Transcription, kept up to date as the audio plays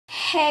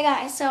Hey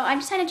guys, so I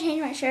decided to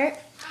change my shirt.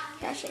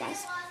 Here, I'll show you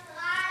guys.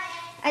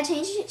 I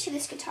changed it to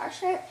this guitar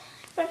shirt,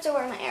 but I have to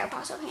wear my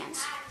Aeropostale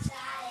pants.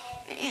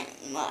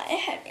 And my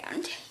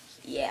headband.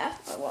 Yeah,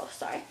 oh, well,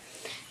 sorry.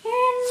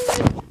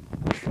 And,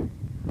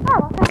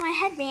 oh, I found my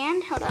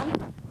headband. Hold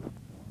on.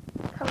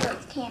 Cover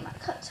up the camera.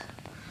 Cut.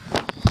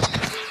 Oh,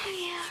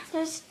 yeah,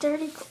 there's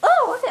dirty.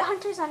 Oh, look at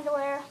Hunter's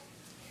underwear.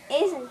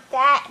 Isn't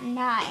that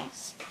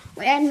nice?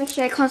 Wait, I had to make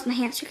sure I closed my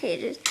hamster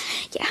cages.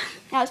 Yeah,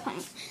 I was playing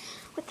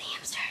with the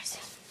hamsters.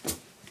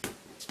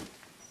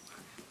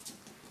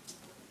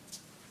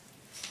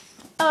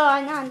 Oh,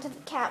 I'm not into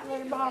the cat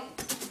litter box.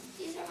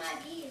 These are my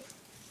beads.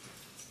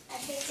 I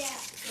picked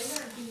out. Those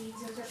are beads,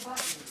 those are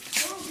buttons.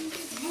 Oh, you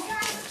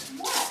guys,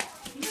 what?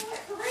 You know what?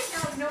 For right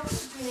now, no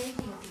one's doing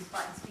anything with these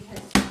buttons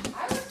because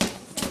I was supposed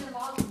to send them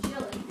all to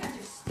Jill and you guys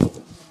are sticking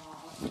them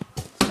all.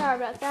 Sorry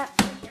about that.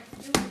 You have to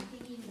do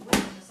everything you with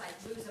them, just like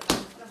lose them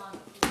and put them on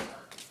the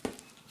floor.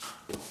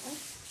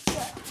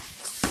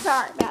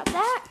 Sorry about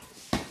that.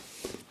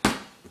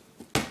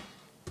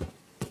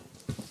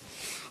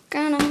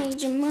 Gonna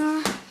need you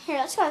more. Here,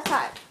 let's go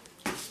outside.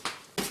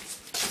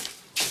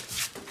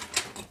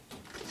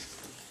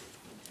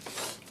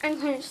 I'm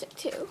kind of sick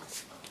too.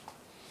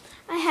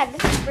 I had the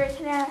fever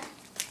today.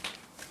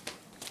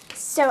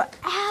 So,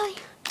 Allie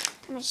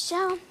and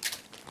Michelle,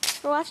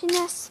 we're watching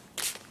this.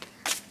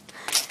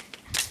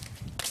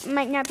 It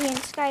might not be in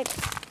Skype.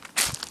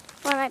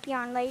 Or it might be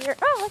on later.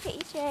 Oh, look at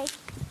Easter egg.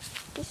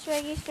 Easter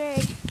egg, Easter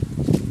egg.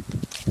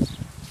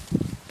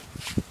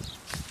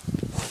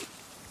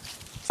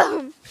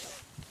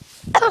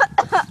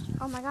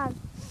 Oh my god.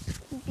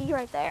 Bee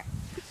right there.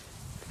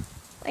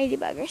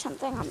 Ladybug or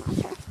something, I'm not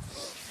sure.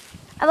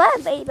 I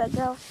love ladybug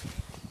though.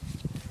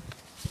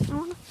 I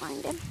want to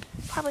find him.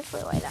 Probably flew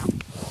away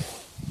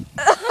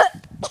though.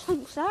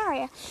 I'm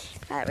sorry.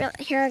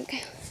 Here I go.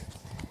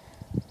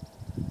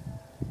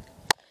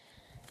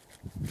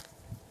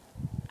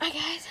 Hi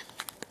guys.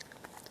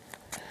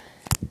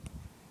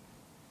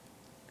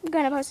 I'm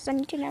gonna post this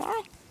on YouTube now.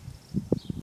 Bye.